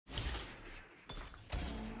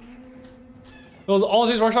It was all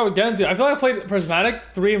James Workshop again, dude. I feel like I played Prismatic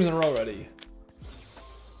 3 games in a row already.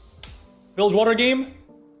 Bilgewater game?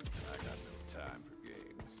 I got no time for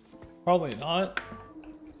games. Probably not.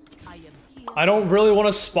 I don't really want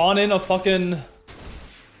to spawn in a fucking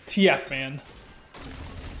TF, man.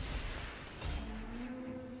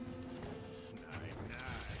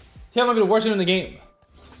 TF might be the worst unit in the game.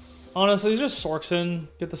 Honestly, he's just sorcs in.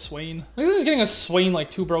 Get the Swain. I think he's getting a Swain like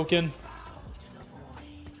too broken.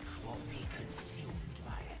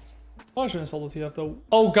 I shouldn't have sold the TF though.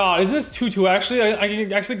 Oh god, isn't this 2-2 actually? I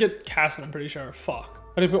can actually get Castle, I'm pretty sure. Fuck.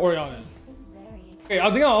 I didn't put Orion in. Okay,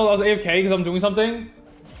 I think I was AFK because I'm doing something.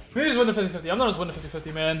 Maybe just win the 50-50. I'm not just winning the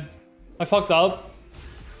 50-50, man. I fucked up.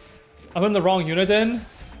 I put in the wrong unit in.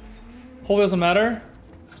 Hopefully it doesn't matter.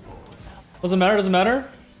 Doesn't matter, doesn't matter.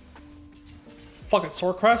 Fuck it,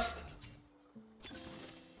 Sword Crest. I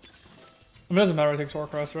mean, it doesn't matter, I take Sword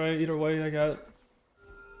Crest, right? Either way, I got it.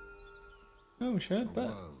 Oh shit,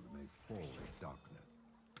 bet.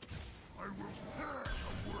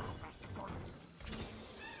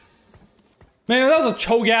 Man, if that was a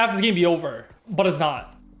Cho'Gath, this game be over. But it's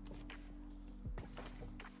not.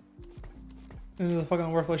 This is a fucking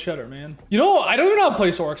worthless shitter, man. You know, I don't even know how to play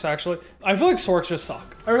sorcs, actually. I feel like sorcs just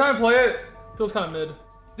suck. Every time I play it, it feels kind of mid.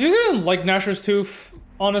 Do you even like Gnasher's Tooth?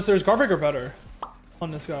 Honestly, there's Guardbreaker better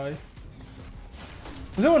on this guy.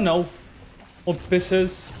 Does anyone know what this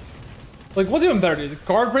is? Like, what's even better, dude?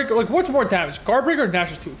 Guardbreaker? Like, what's more damage? Guardbreaker or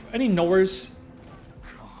Gnasher's Tooth? Any knowers?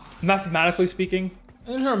 Mathematically speaking.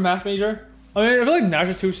 I didn't hear a math major. I mean, I feel like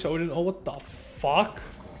Gnasher's Tooth so didn't. Oh, what the fuck?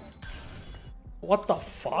 What the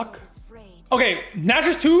fuck? Okay,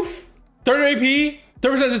 Gnasher's Tooth, 30 AP,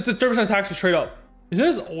 30% attack speed straight up. Does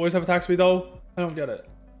this always have attack speed though? I don't get it.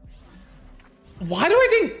 Why do I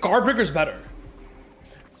think Guardbreaker's better?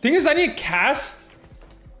 Thing is, I need cast.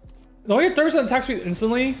 Don't I get 30% attack speed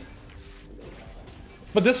instantly?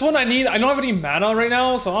 But this one I don't have any mana right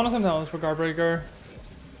now, so honestly I'm down for Guardbreaker.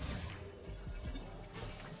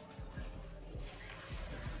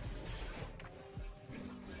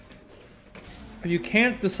 If you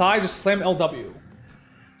can't decide, just slam LW.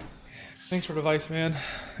 Thanks for device, man.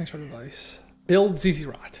 Thanks for device. Build ZZ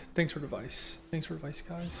Rot. Thanks for device. Thanks for device,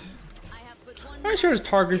 guys. I'm not sure it's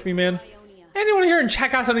target me, man. Anyone here in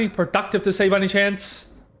chat got something productive to say by any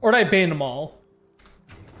chance? Or did I ban them all?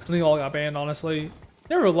 I think all got banned, honestly.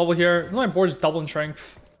 Never a level here. My board is double in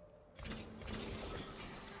strength.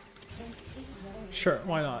 Sure,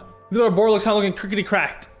 why not? The other board looks kind of looking crickety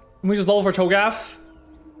cracked. Can we just level for Cho'Gath?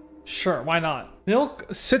 Sure, why not? Milk,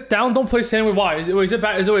 sit down. Don't play standing. Why? Is it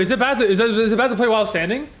bad? Is it bad? Is it bad to play while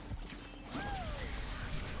standing?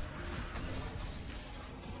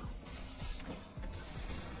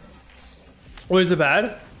 Or is it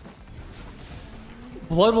bad?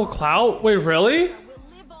 Bloodable Clout? Wait, really?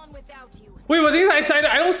 Wait, but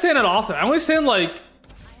I don't stand that often. I only stand like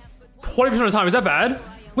 20% of the time. Is that bad?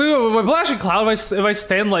 Wait, will actually Clout if I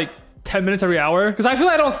stand like 10 minutes every hour? Because I feel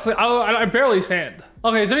like I barely stand.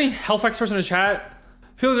 Okay, is there any health experts in the chat?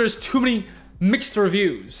 I feel like there's too many mixed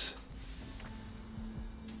reviews.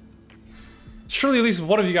 Surely at least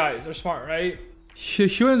one of you guys are smart, right?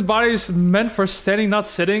 Human body's meant for standing, not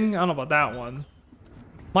sitting. I don't know about that one.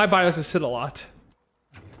 My body has to sit a lot.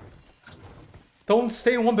 Don't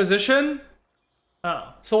stay in one position?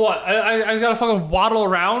 Oh, so what? I just gotta fucking waddle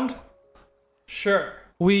around? Sure.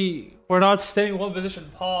 We're not staying in one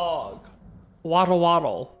position. Pog. Waddle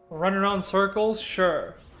waddle. Run around circles?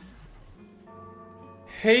 Sure.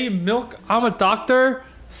 Hey, Milk, I'm a doctor.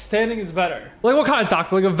 Standing is better. Like, what kind of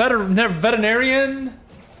doctor? Like a veterinarian?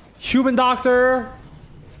 Human doctor?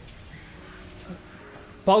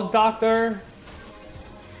 Bug doctor?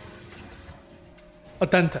 A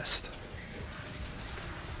dentist?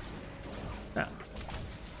 Yeah.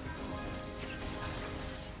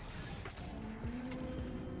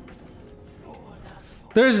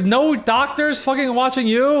 There's no doctors fucking watching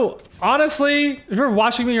you. Honestly, if you're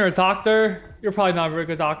watching me, you're a doctor. You're probably not a very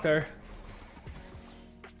good doctor.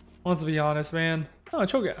 Let's be honest, man. Oh,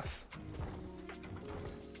 Cho'Gath.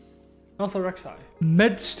 Also Rek'Sai.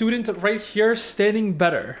 Med student right here, standing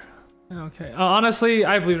better. Okay. Honestly,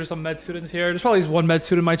 I believe there's some med students here. There's probably at least one med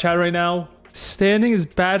student in my chat right now. Standing is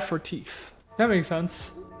bad for teeth. That makes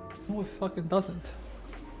sense. No, it fucking doesn't.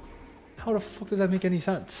 How the fuck does that make any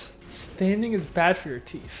sense? Standing is bad for your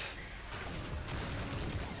teeth.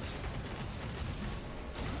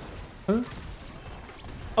 Huh?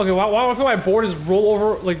 Okay, why do I feel my board is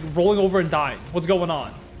rolling over and dying? What's going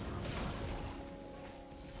on?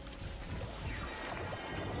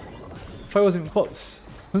 Fight wasn't even close.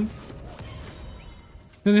 Huh?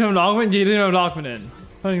 Doesn't have an augment? You didn't have an augment in.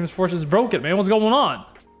 I think this force is broken, man. What's going on?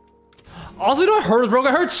 Also, you know what I heard was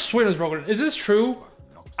broken? I heard Swain was broken. Is this true?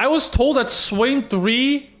 I was told that Swain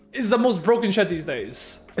 3 is the most broken shit these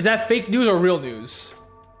days. Is that fake news or real news?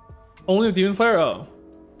 Only with Demon Flare? Oh.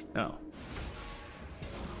 No.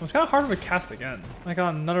 It's kind of hard to cast again. I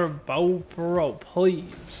got another bow, bro.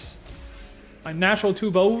 Please. My natural 2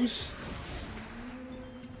 bows.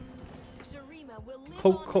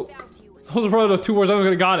 Cloak. Those are probably the 2 words I could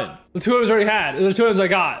have gotten. The 2 items I already had. Those are 2 items I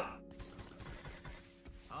got.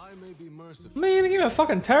 Man, you gave me a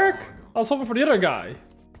fucking Tarek? I was hoping for the other guy.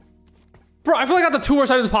 Bro, I feel like I got the 2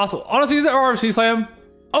 worst items possible. Honestly, is that RFC Slam?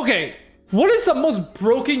 Okay. What is the most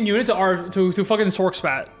broken unit to fucking Sorc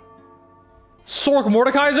spat? Sorc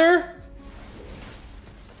Mordekiser?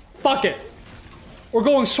 Fuck it. We're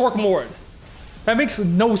going Sorc Morde. That makes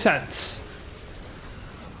no sense.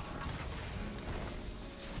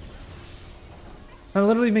 That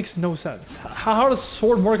literally makes no sense. How does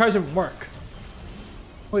Sword Mordekiser work?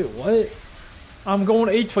 Wait, what? I'm going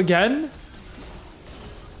 8th again?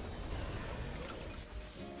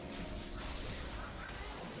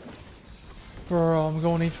 Bro, I'm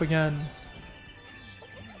going 8th again.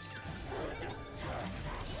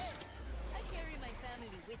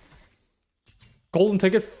 Golden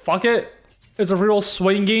ticket? Fuck it. It's a real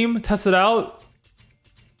swing game. Test it out.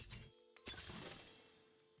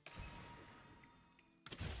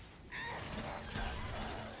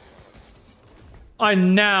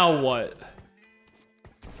 Now what?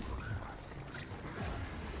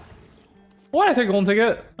 Why'd I take a golden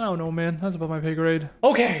ticket? I don't know, man. That's above my pay grade.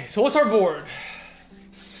 Okay, so what's our board?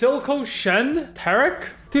 Silco Shen? Tarek?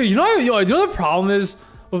 Dude, you know the problem is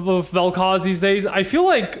with Vel'Koz these days? I feel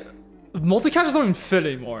like multi-catches don't even fit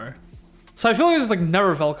anymore. So I feel like it's like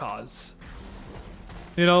never Vel'Koz.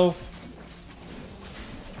 You know?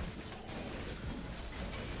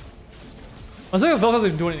 I was like Vel'Koz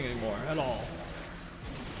doesn't do anything anymore at all.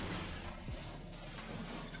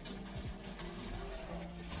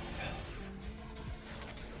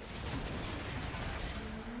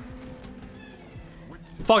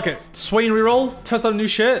 Fuck it. Swain reroll. Test out new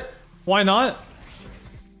shit. Why not?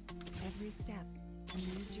 Every step, a new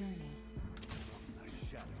journey.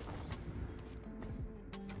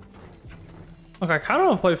 Okay, I kind of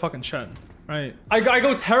want to play fucking Shen. Right. I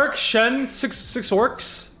go Tarek, Shen, 6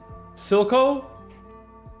 orcs. Silco.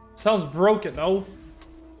 Sounds broken, no?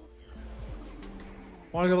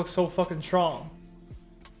 Why does it look so fucking strong?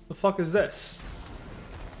 The fuck is this?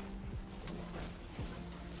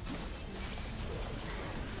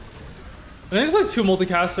 I need to play 2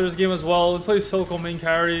 multicasters game as well. Let's play Silco main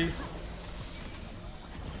carry.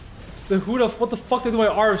 What the fuck did my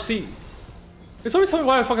RFC? It's always telling me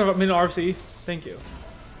why I fucking made an RFC. Thank you.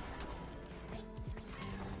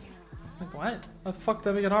 Like what? How the fuck did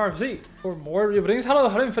I make an RFC? Or more? Yeah, but how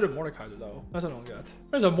do you fit a Mordekiser though? That's what I don't get.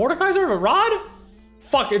 There's a Mordekiser of a rod?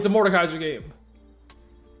 Fuck, it's a Mordekiser game.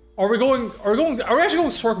 Are we actually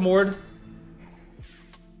going Sorc Morde?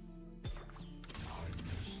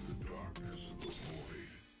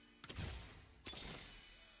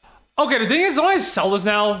 Okay, the thing is, don't I sell this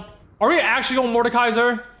now? Are we actually going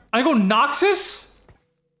Mordekiser? I go Noxus?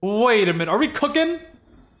 Wait a minute, are we cooking?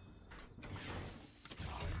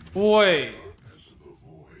 Wait.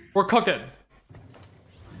 We're cooking.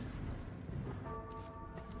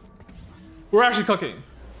 We're actually cooking.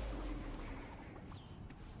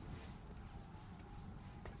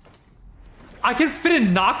 I can fit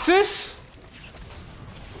in Noxus?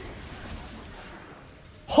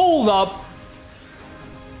 Hold up.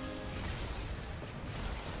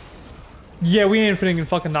 Yeah, we ain't fitting in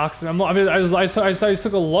fucking Noxus. I just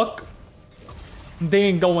took a look. They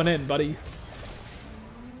ain't going in, buddy.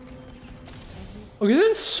 Okay,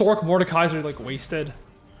 didn't Sorc Mordekiser like wasted?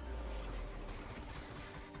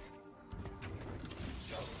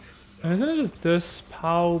 And isn't it just this?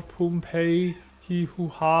 Pow, Pum Pei, He Hoo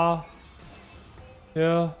Ha.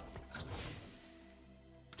 Yeah.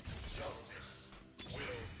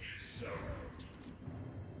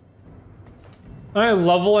 Alright,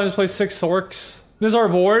 level. I just play 6 sorcs. This is our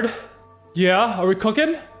board. Yeah, are we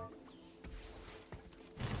cooking?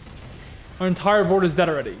 Our entire board is dead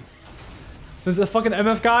already. This is a fucking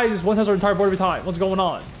MF guy. He just one-taps our entire board every time. What's going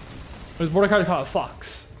on? This Mordekiser kind of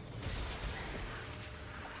fucks.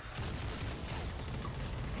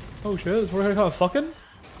 Oh shit, this Mordekiser kind of fucking?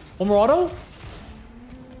 One more auto?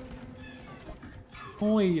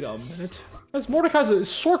 Wait a minute. This Mordekiser, is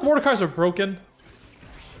Sorc Mordekiser broken?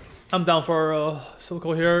 I'm down for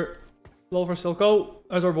Silco here. Low for Silco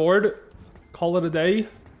as our board. Call it a day.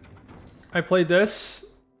 I played this.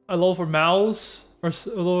 I low for Mal's. Or a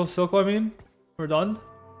little Silco, I mean. We're done.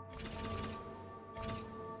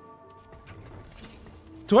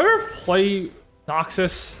 Do I ever play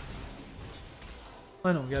Noxus?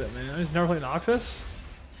 I don't get it, man. I just never play Noxus.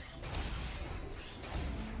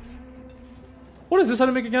 What is this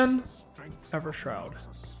item make again? Ever Shroud.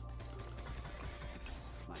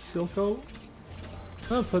 Silco. I'm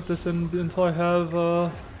gonna put this in until I have a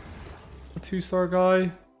 2-star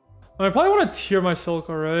guy. I probably want to tier my Silco,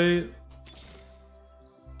 right?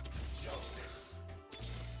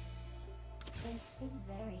 This is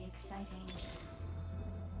very exciting.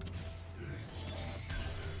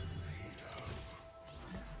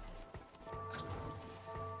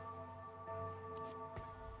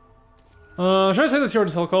 Should I say the tier to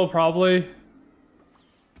Silco? Probably.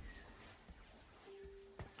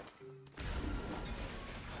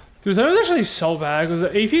 Dude, that was actually so bad because the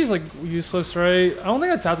AP is like useless, right? I don't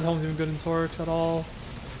think that Tap Helm's even good in sorcs at all.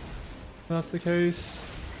 If that's the case.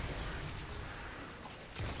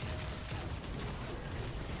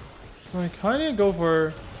 I kind of go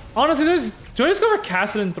for. Honestly, do I just go for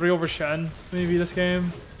Kassadin 3 over Shen? Maybe this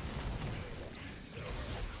game.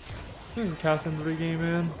 I think it's a Kassadin 3 game,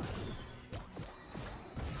 man.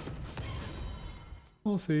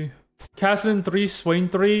 We'll see. Kassadin 3, Swain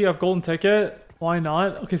 3 of Golden Ticket. Why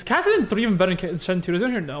not? Okay, is Kassadin 3 even better than Shen 2? Does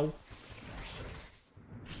anyone here know?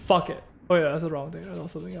 Fuck it. Oh yeah, that's the wrong thing. I know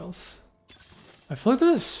something else. I feel like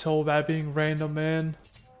this is so bad being random, man.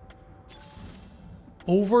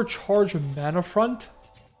 Overcharge mana front?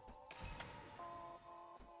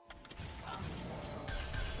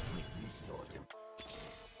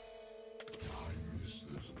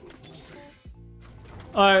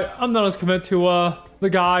 Alright, I'm not as commit to the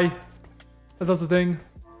guy. That's the thing.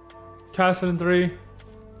 Kassadin 3. I guess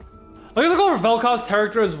I'll go for Vel'Koz's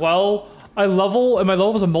character as well. And my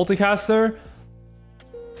level is a multicaster.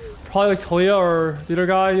 Probably like Talia or the other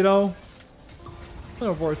guy, you know? I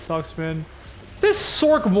don't know if it sucks, man. This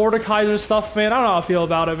Sorc Mordekiser stuff, man. I don't know how I feel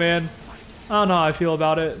about it, man. I don't know how I feel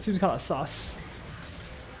about it. It seems kind of sus.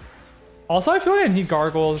 Also, I feel like I need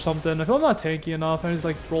gargoyles or something. I feel I'm not tanky enough. I just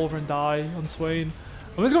like roll over and die on Swain.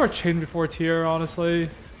 I'm just going for chain before tier, honestly.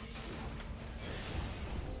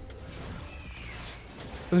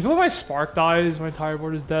 I feel like my spark dies, my entire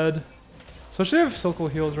board is dead. Especially if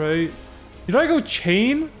Silco heals, right? Either I go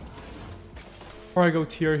chain or I go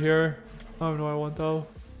tier here. I don't know what I want though.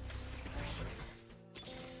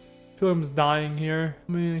 I feel like I'm just dying here.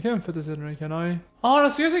 I mean, I can't fit this in, right? Can I?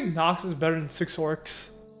 Honestly, I think Nox is better than 6 orcs.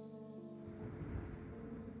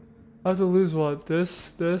 I have to lose what?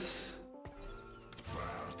 This?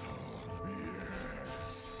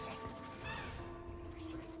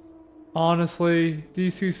 Honestly,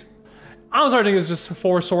 these two... I'm starting to think it's just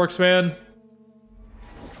 4 sorcs, man.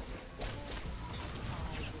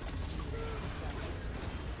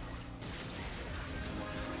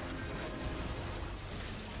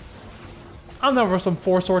 I'm never for some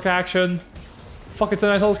 4 sorc action. Fuck, it's a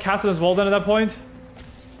nice little Kassadin as well then at that point.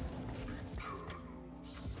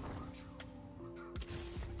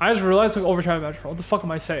 I just realized I took overtime match. What the fuck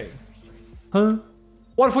am I saying? Huh?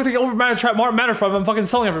 What if we take over mana from I'm fucking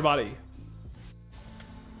selling everybody?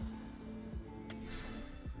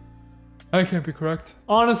 I can't be correct.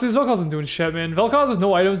 Honestly, Vel'Koz wasn't doing shit, man. Vel'Koz with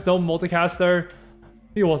no items, no multicaster.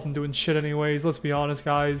 He wasn't doing shit anyways, let's be honest,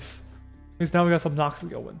 guys. At least now we got some Noxus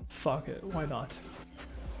going. Fuck it, why not?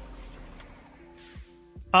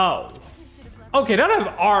 Oh. Okay, now I have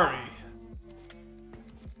Ari.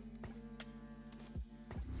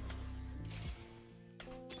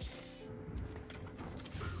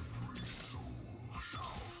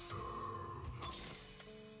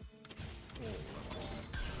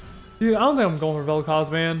 Dude, I don't think I'm going for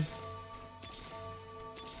Vel'Koz, man.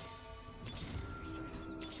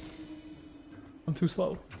 I'm too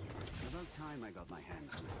slow. About time I got my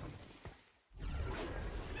hands on it.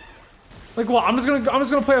 Like what? I'm just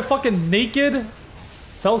gonna play a fucking naked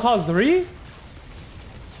Vel'Koz 3?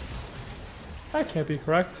 That can't be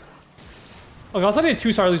correct. Okay, I'll need a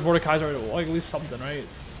 2-star at least Mordekiser, or like at least something, right?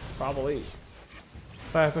 Probably.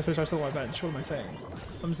 If I have a 3-star still on my bench, what am I saying?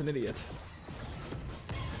 I'm just an idiot.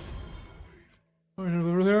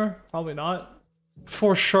 Over here? Probably not.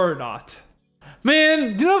 For sure not.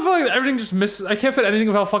 Man, do you know I feel like everything just misses? I can't fit anything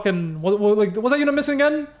without fucking... What, like, was that unit missing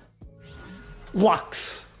again?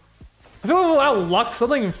 Lux. I feel like without Lux,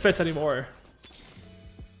 nothing even fits anymore.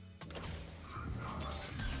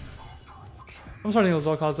 I'm starting to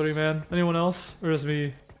go Vel'Koz 3, man. Anyone else? Or just me?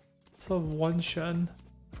 I still have 1 Shen.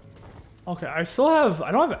 Okay, I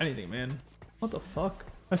don't have anything, man. What the fuck?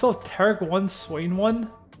 I still have Tarek 1, Swain 1.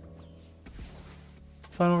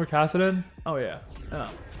 Sign over Kassadin? Oh yeah.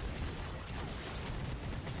 Oh.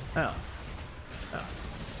 Oh. Oh.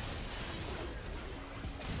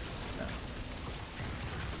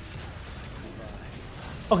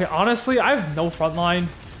 Okay, honestly, I have no front line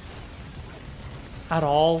at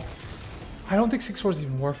all. I don't think 6 swords is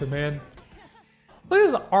even worth it, man. Look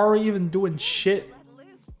at this Ari even doing shit.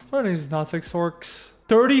 What is not 6 orcs?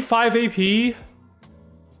 35 AP?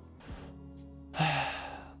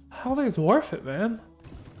 I don't think it's worth it, man.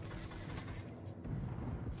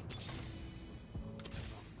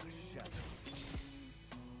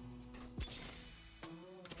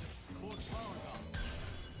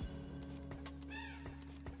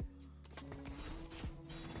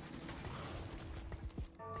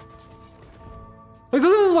 Like,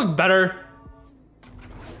 doesn't this look better?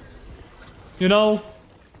 You know?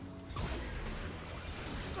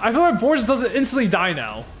 I feel like board just doesn't instantly die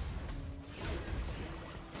now.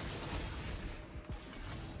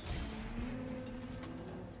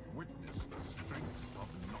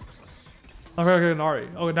 Okay, an Ari.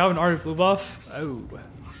 Oh, now I have an Ari blue buff? Oh.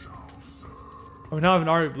 Oh, now I have an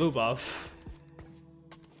Ari blue buff.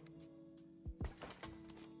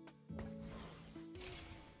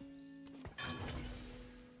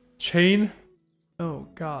 Chain? Oh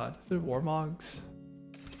god, they're Warmogs.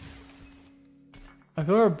 I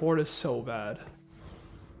feel like our board is so bad.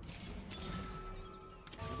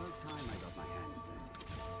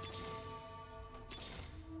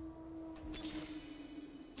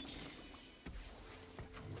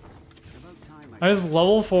 I just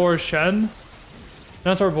level 4 Shen.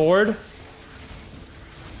 That's our board.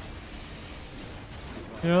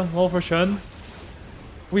 Yeah, level 4 Shen.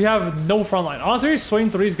 We have no front line. Honestly, swing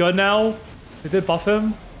 3 is good now. They did buff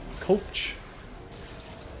him. Coach.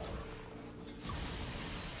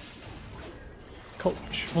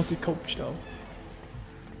 Coach. Mostly coach though.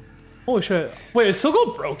 Holy shit. Wait, is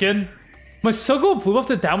Silco broken? My Silco blue buff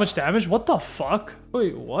did that much damage? What the fuck?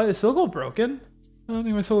 Wait, what? Is Silco broken? I don't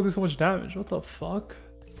think my Silco did so much damage. What the fuck?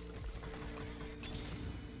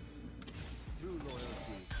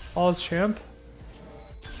 Pause champ.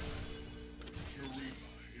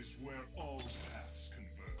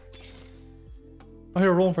 I'm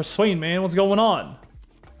here rolling for Swain, man. What's going on?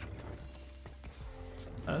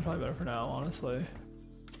 That's probably better for now, honestly.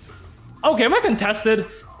 Okay, am I contested?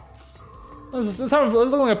 This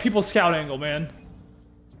looking like a people scout angle, man.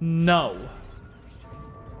 No.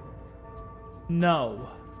 No.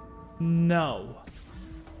 No.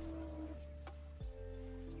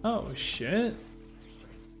 Oh, shit.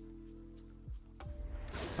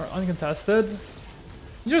 Or uncontested.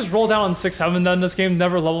 You just roll down on 6-7 then. This game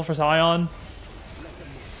never level for Scion.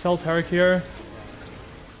 Sell Tarek here.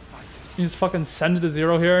 You just fucking send it to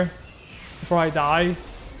 0 here before I die.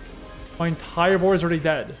 My entire board is already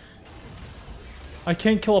dead. I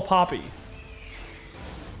can't kill a Poppy.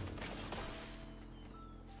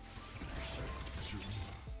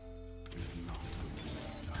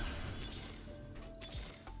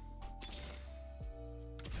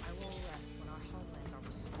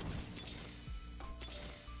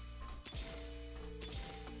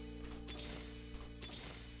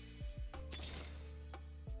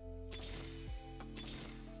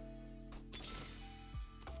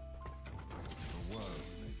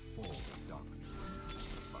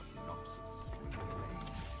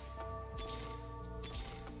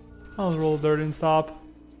 I'll roll dirt and stop.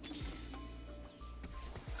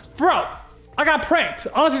 Bro! I got pranked!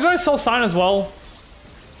 Honestly, did I sell sign as well?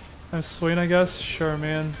 I'm Swain, I guess. Sure,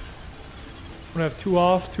 man. I'm gonna have 2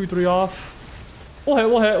 off, 2, 3 off. We'll hit,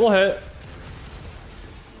 we'll hit, we'll hit.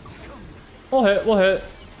 We'll hit, we'll hit.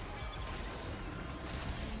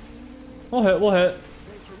 We'll hit, we'll hit.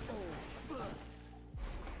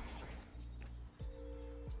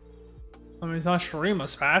 I mean, it's not Shurima,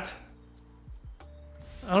 spat.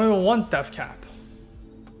 I don't even want Death Cap.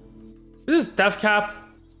 This is Death Cap.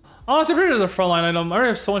 Honestly, pretty much a frontline item. I already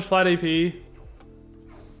have so much flat AP. Is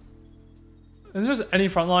there just any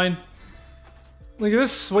frontline? Like, if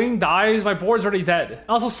this swing dies, my board's already dead.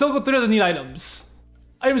 Also, Silco 3 doesn't need items.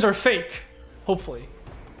 Items are fake. Hopefully.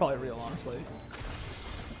 Probably real, honestly.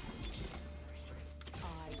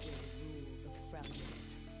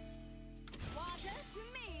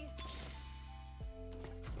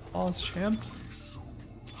 Pause champ.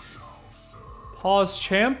 Pause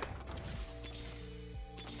champ.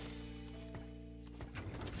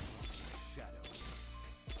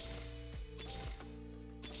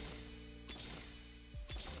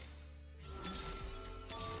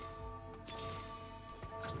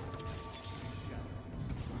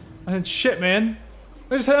 And shit, man.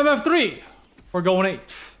 I just hit MF3. We're going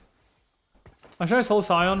 8th. Should I sell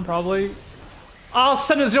Scion? Probably. I'll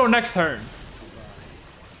send a 0 next turn.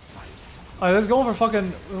 Alright, let's go for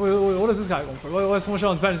fucking. What is this guy going for? What's so much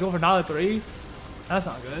on his bench? He's going for another 3? That's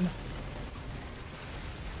not good.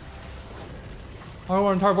 Oh,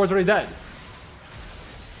 our entire board's already dead.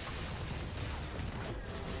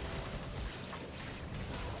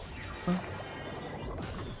 Huh?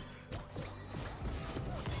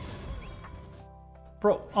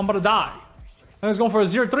 Bro, I'm about to die. I was going for a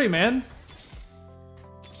 0-3, man.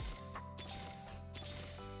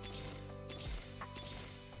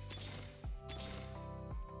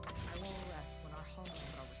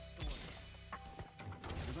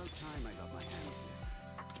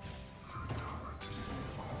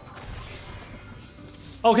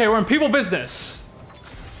 Okay, we're in people business.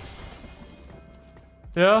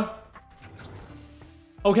 Yeah?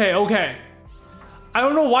 Okay, okay. I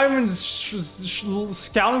don't know why I'm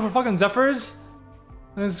scouting for fucking Zephyrs.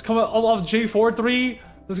 And it's coming all off J4-3.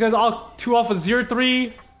 This guy's all 2 off a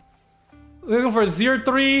 0-3. Looking for a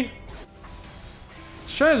 0-3.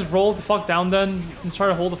 Should I just roll the fuck down then and try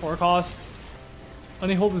to hold the forecast?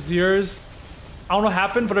 And he hold the Zeers. I don't know what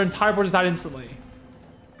happened, but our entire board just died instantly.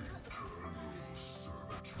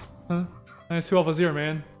 Huh? And it's 2 off a 0,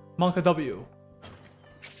 man. Monka W.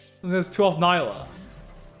 And there's 2 off Nyla.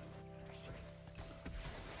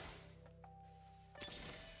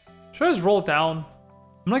 Should I just roll it down?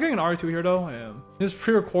 I'm not getting an R2 here though. I am. Is this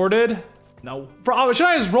pre-recorded? No. Bro, should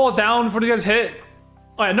I just roll it down before these guys hit?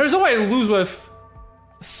 Alright, there's no way I lose with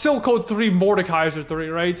Silco 3 Mordekiser 3,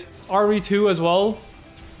 right? RE2 as well.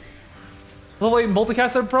 Level 8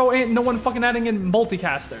 multicaster pro? Ain't no one fucking adding in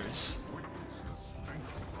multicasters.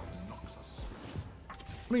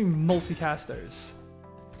 What do you mean multicasters?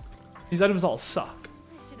 These items all suck.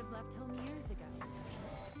 I should have left home years ago.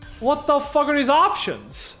 What the fuck are these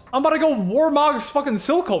options? I'm about to go Warmog's fucking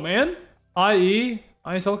Silco, man. IE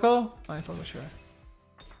Silco? IE Silco, sure.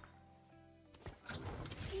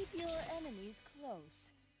 Keep your enemies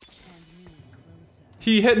close and me closer.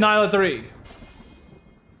 He hit Nyla 3.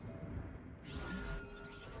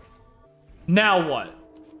 Now what?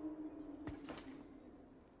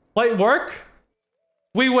 Light work?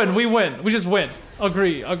 We win, we win. We just win.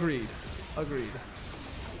 Agreed.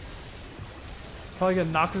 Probably get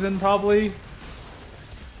Noxus in, probably.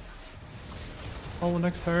 Oh,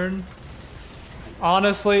 next turn.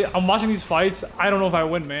 Honestly, I'm watching these fights. I don't know if I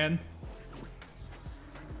win, man.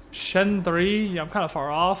 Shen 3. Yeah, I'm kind of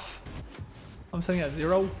far off. I'm sitting at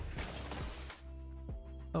 0.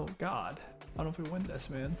 Oh, God. I don't know if we win this,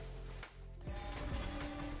 man.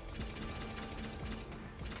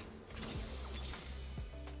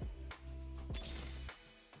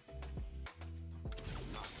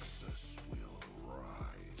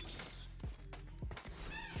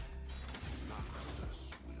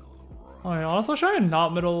 Alright, honestly, I'll try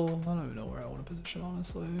not middle. I don't even know where I want to position,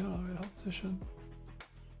 honestly. I don't know how to position.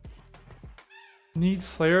 Need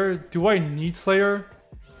Slayer? Do I need Slayer?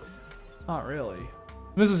 Not really.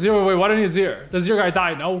 Mrs. Zero, wait, why do I need Zero? The Zero guy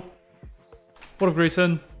died, no? What up,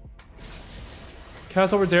 Grayson?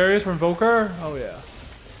 Cast over Darius for Invoker? Oh, yeah.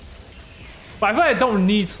 But I feel like I don't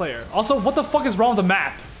need Slayer. Also, what the fuck is wrong with the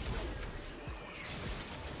map?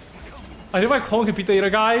 I think my clone can beat the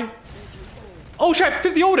other guy. Oh shit, I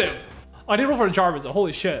 50 O'd him! I didn't roll for a Jarvis,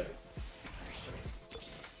 holy shit.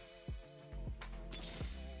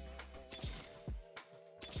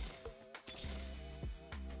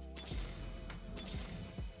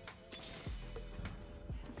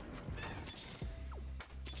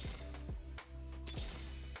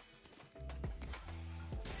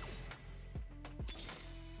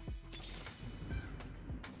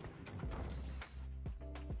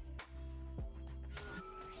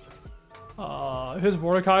 His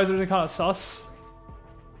Mordekiser is kind of sus.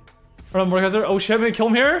 Or Mordekiser. Oh shit, we kill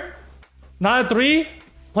him here? 9-3?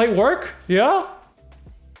 Light work? Yeah?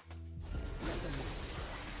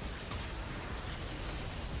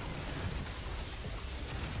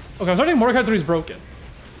 Okay, I'm starting Mordekaiser 3 is broken.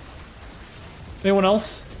 Anyone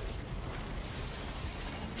else?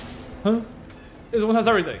 Huh? This one has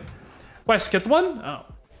everything. Wait, I skipped one? Oh.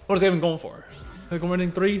 What is he even going for? Is he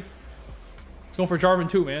going 3? He's going for Jarvan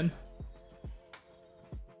 2, man.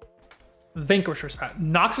 Vanquisher Spat.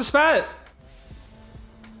 Noxus Spat?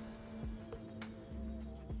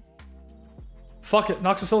 Fuck it.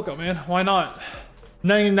 Noxus Silco, man. Why not?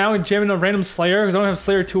 Now I'm jamming a random Slayer because I don't have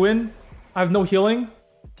Slayer 2 in. I have no healing.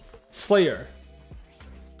 Slayer.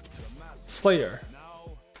 Slayer.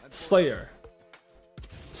 Slayer.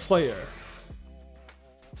 Slayer.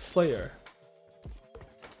 Slayer.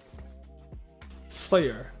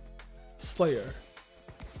 Slayer. Slayer.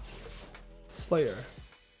 Slayer.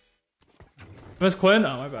 Miss Quinn?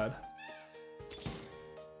 Oh, my bad.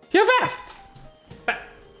 He FF'd!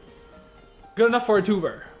 Good enough for a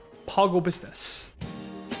tuber. Poggle business.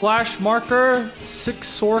 Flash marker,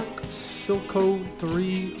 6 sorc, Silco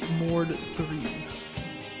 3, Morde 3.